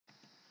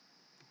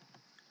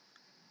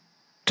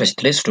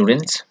Firstly,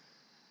 students,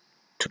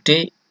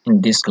 today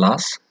in this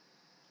class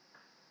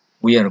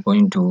we are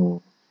going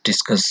to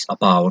discuss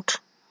about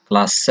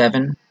Class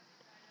 7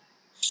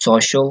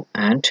 Social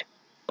and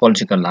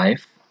Political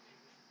Life.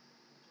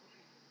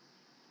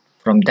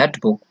 From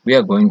that book, we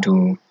are going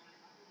to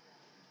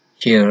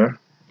here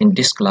in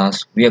this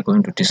class we are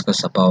going to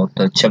discuss about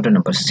the chapter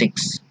number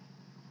 6,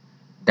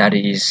 that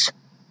is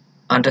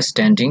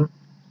Understanding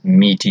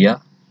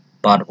Media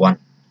Part 1.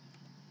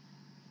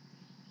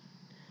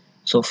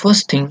 So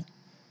first thing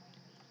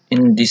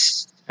in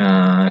this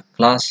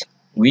class,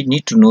 we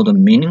need to know the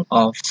meaning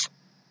of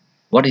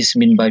what is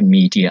meant by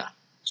media.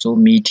 So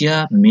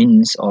media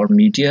means, or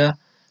media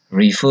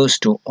refers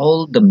to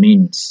all the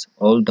means,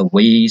 all the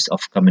ways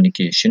of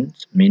communication,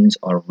 means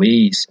or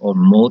ways or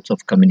modes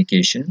of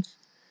communication,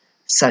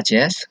 such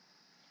as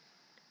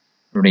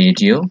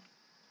radio,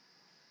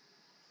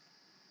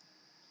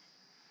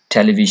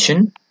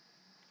 television,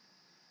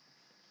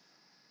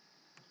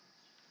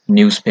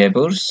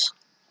 newspapers,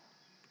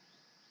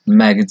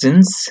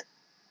 magazines,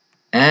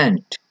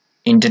 and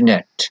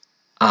internet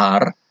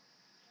are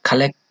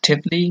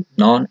collectively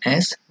known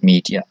as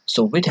media.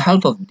 So with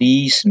help of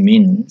these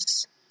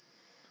means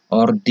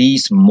or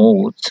these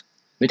modes,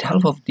 with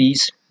help of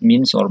these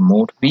means or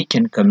mode, we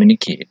can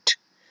communicate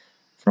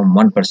from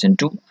one person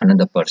to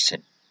another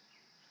person,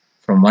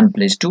 from one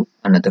place to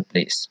another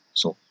place.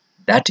 So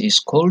that is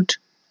called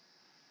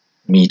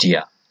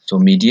media. So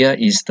media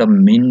is the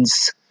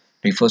means,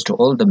 refers to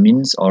all the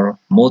means or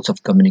modes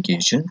of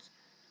communication,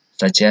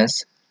 such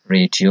as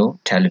radio,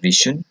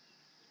 television,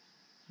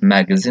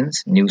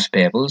 magazines,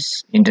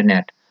 newspapers,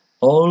 internet.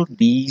 All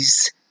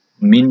these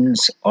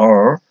means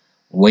or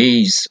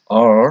ways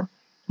or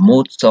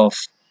modes of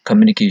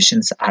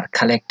communications are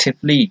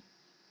collectively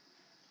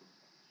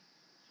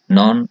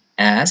known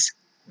as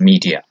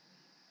media.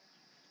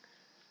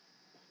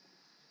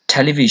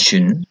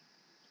 Television,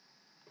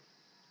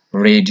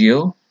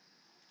 radio,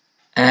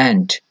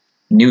 and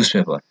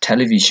newspaper.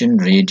 Television,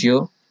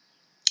 radio,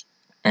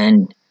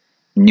 and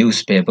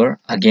newspaper.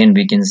 Again,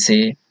 we can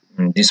say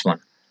this one.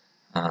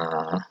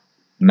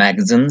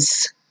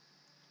 Magazines,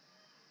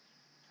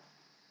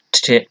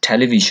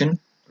 television,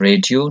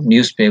 radio,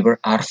 newspaper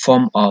are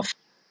form of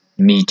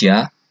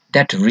media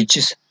that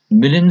reaches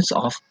millions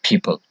of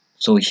people.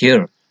 So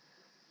here,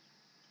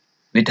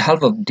 with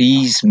help of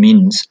these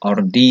means or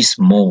these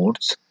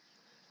modes,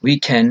 we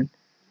can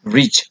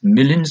reach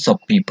millions of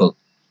people,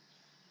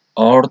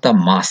 or the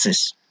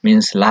masses,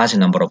 means large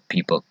number of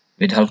people,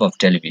 with help of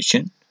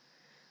television,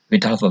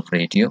 with help of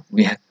radio,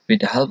 with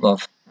the help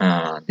of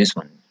this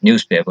one,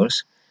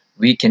 newspapers.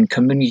 We can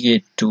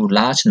communicate to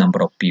large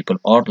number of people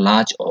or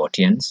large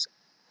audience,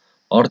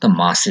 or the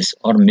masses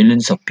or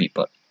millions of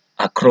people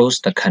across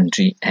the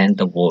country and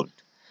the world.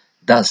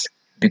 Thus,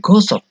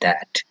 because of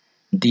that,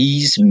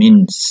 these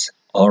means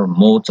or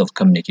modes of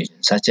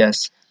communication, such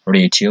as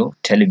radio,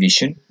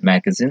 television,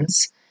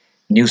 magazines,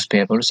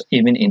 newspapers,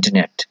 even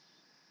internet,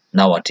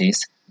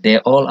 nowadays they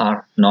all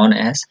are known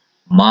as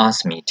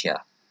mass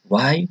media.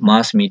 Why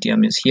mass media?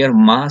 Means here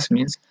mass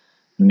means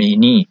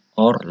many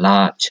or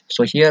large.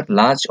 So here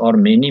large or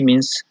many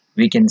means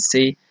we can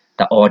say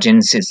the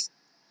audiences.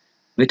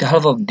 With the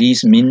help of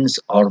these means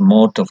or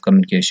mode of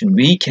communication,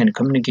 we can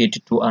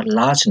communicate to a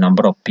large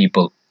number of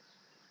people.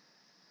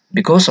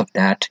 Because of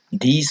that,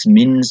 these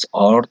means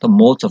or the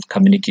modes of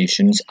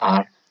communications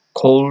are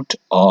called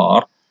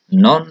or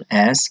known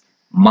as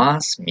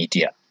mass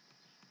media.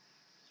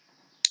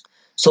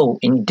 So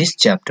in this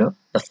chapter,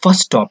 the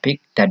first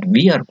topic that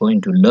we are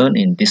going to learn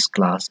in this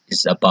class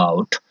is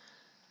about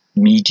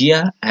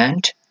media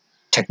and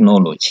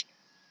technology.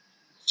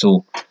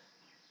 So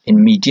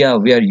in media,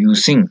 we are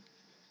using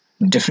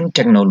different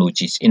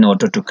technologies in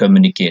order to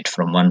communicate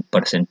from one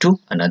person to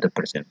another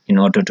person, in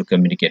order to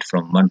communicate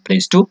from one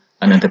place to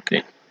another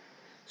place.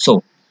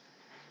 So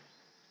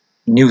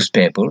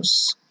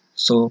newspapers,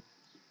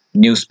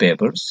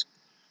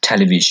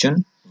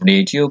 television,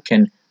 radio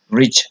can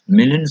reach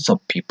millions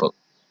of people,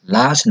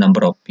 large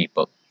number of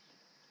people,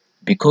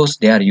 because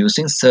they are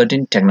using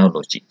certain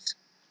technologies.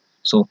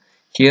 So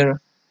here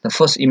the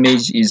first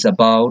image is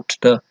about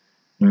the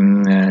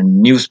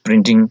news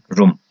printing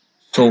room.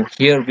 So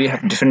here we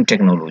have different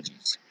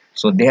technologies.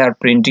 So they are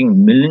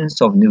printing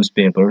millions of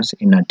newspapers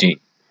in a day.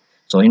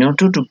 So in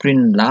order to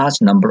print large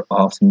number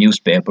of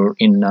newspaper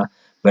in a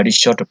very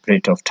short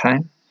period of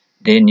time,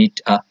 they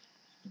need a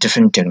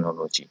different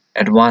technology,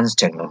 advanced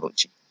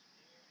technology.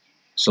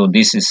 So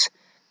this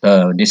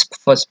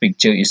first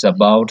picture is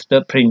about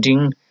the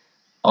printing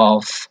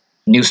of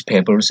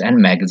newspapers and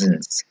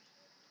magazines.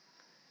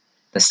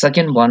 The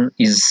second one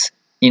is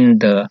in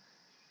the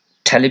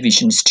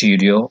television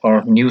stereo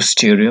or news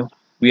stereo.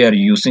 We are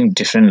using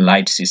different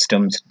light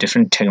systems,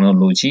 different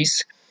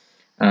technologies,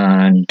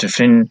 and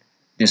different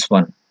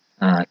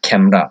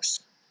cameras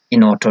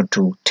in order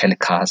to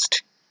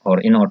telecast or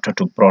in order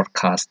to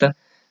broadcast the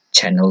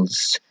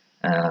channels,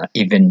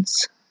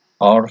 events,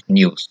 or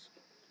news.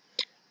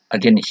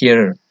 Again,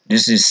 here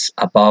this is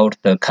about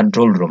the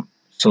control room.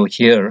 So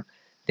here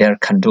they are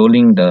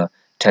controlling the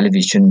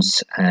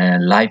televisions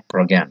and live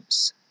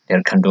programs.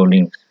 They're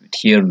controlling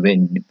here.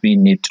 When we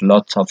need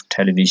lots of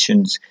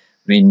televisions,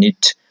 we need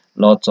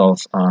lots of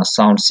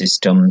sound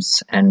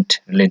systems and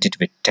related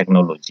with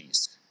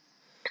technologies.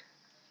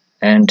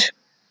 And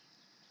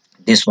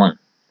this one,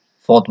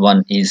 fourth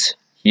one is,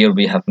 here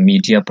we have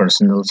media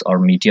personals or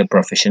media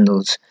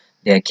professionals.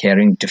 They are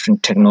carrying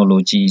different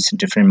technologies,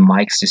 different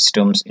mic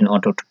systems in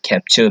order to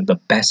capture the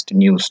best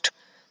news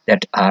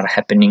that are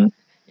happening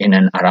in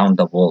and around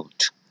the world.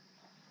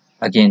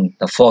 Again,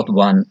 the fourth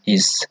one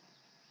is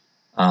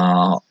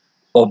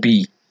OB.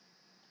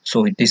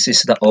 So this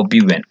is the OB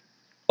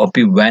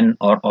van,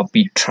 or OB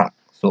truck.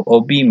 So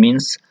OB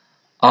means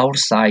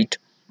outside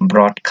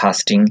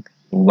broadcasting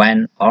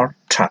van or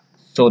truck.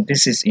 So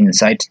this is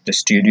inside the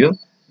studio.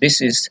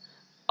 This is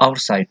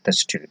outside the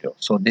studio.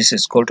 So this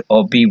is called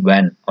OB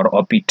van or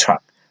OB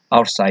truck,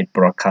 outside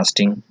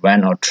broadcasting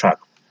van or truck.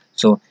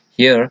 So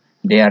here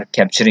they are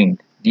capturing,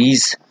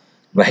 these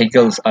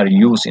vehicles are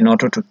used in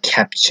order to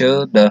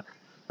capture the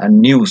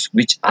news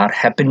which are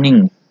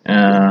happening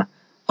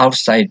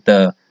outside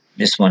the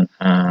this one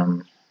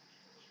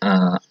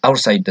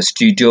outside the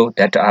studio,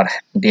 that are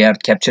they are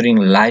capturing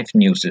live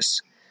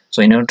newses.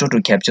 So in order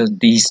to capture,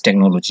 these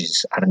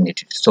technologies are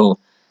needed. So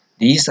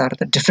these are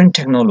the different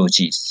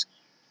technologies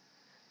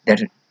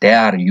that they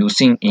are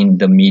using in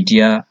the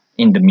media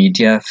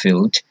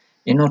field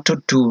in order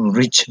to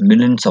reach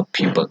millions of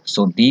people.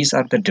 So these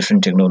are the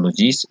different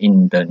technologies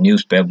in the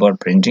newspaper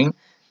printing,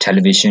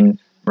 television,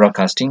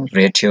 broadcasting,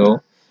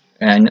 radio,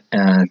 and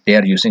they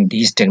are using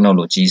these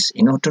technologies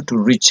in order to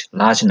reach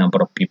large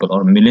number of people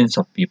or millions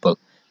of people,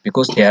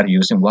 because they are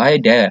using, why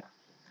they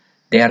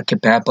are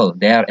capable,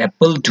 they are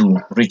able to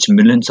reach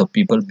millions of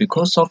people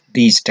because of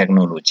these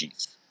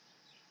technologies.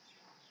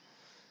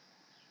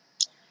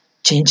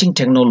 Changing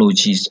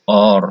technologies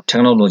or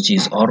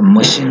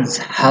machines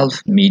help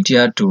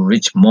media to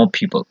reach more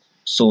people.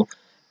 So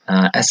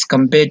as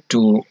compared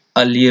to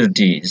earlier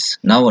days,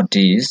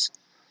 nowadays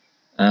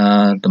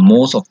the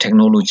most of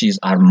technologies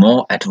are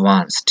more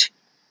advanced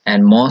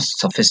and more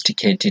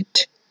sophisticated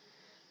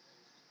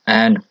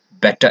and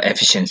better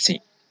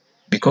efficiency.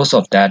 Because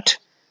of that,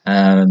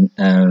 um,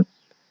 uh,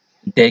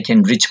 they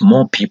can reach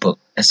more people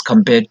as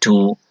compared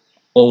to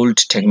old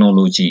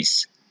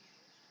technologies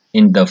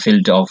in the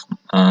field of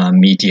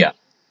media.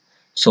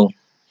 So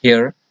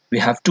here we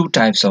have two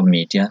types of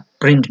media: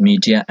 print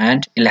media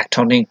and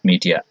electronic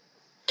media.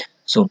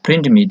 So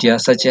print media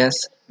such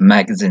as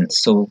magazines.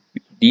 So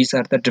these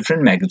are the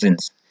different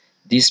magazines.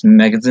 These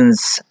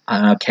magazines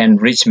can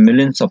reach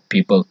millions of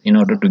people in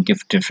order to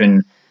give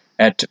different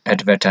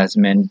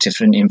advertisement,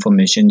 different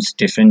informations,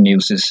 different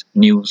news.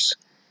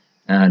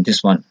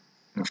 This one,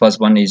 first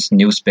one is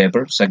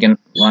newspaper. Second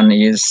one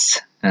is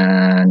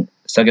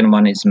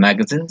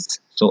magazines.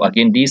 So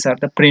again, these are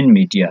the print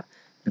media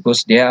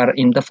because they are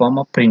in the form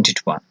of printed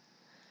one.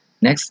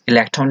 Next,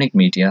 electronic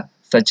media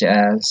such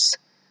as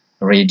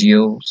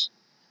radios,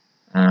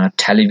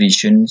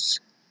 televisions,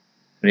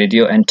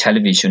 radio and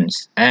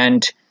televisions,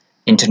 and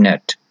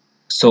internet.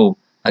 So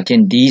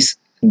again, these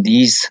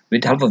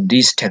with help of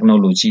these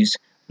technologies,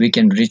 we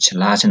can reach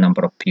large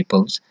number of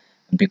peoples.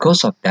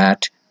 Because of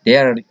that, they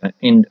are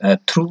in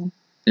through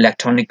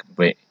electronic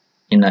way,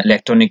 in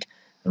electronic,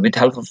 with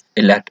help of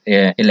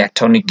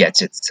electronic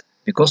gadgets.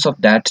 Because of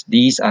that,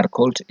 these are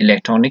called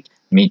electronic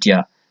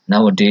media.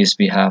 Nowadays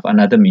we have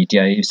another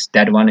media, is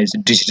that one is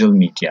digital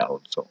media.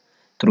 Also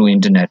through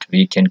internet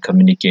we can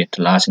communicate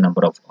large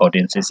number of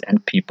audiences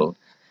and people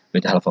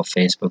with help of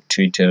Facebook,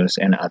 Twitters,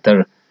 and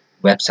other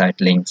website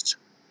links.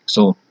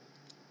 So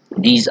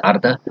these are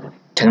the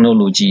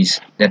technologies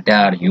that they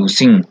are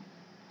using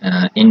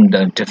in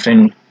the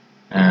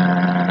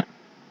uh,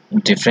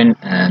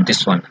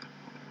 this one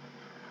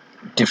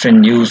different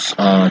news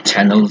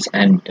channels,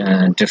 and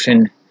uh,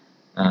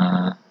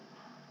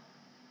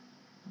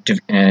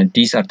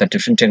 these are the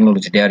different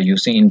technology they are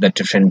using in the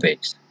different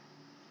ways.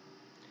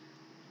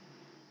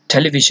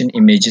 Television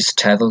images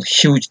travel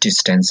huge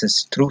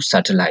distances through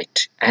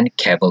satellite and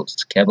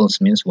cables.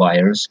 Cables means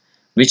wires,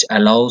 which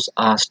allows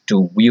us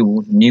to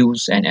view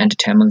news and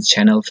entertainment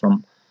channel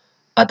from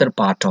other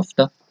part of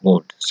the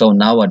world. So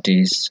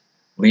nowadays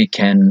we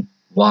can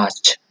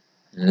watch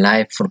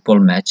live football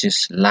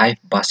matches, live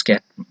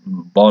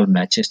basketball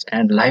matches,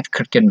 and live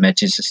cricket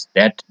matches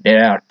that they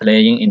are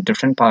playing in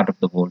different part of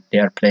the world. They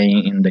are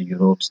playing in the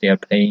Europe, they are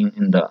playing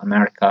in the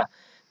America,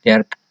 they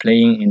are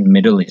playing in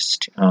Middle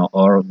East,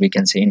 or we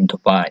can say in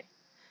Dubai.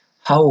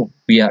 How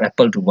we are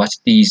able to watch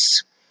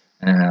these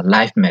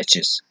live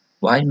matches?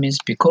 Why? Means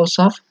because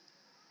of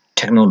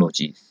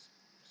technologies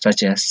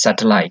such as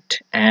satellite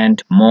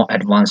and more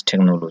advanced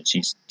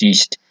technologies,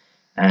 dish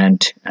and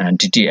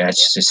DTH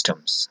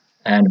systems,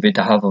 and with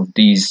the help of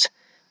these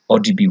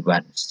ODB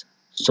ones.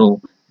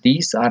 So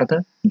these are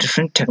the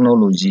different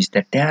technologies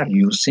that they are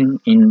using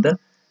in the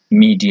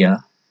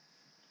media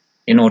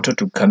in order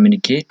to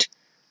communicate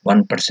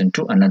one person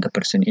to another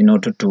person, in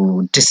order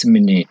to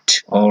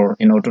disseminate or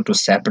in order to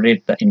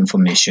separate the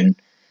information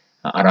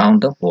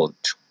around the world.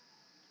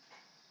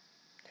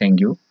 Thank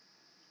you.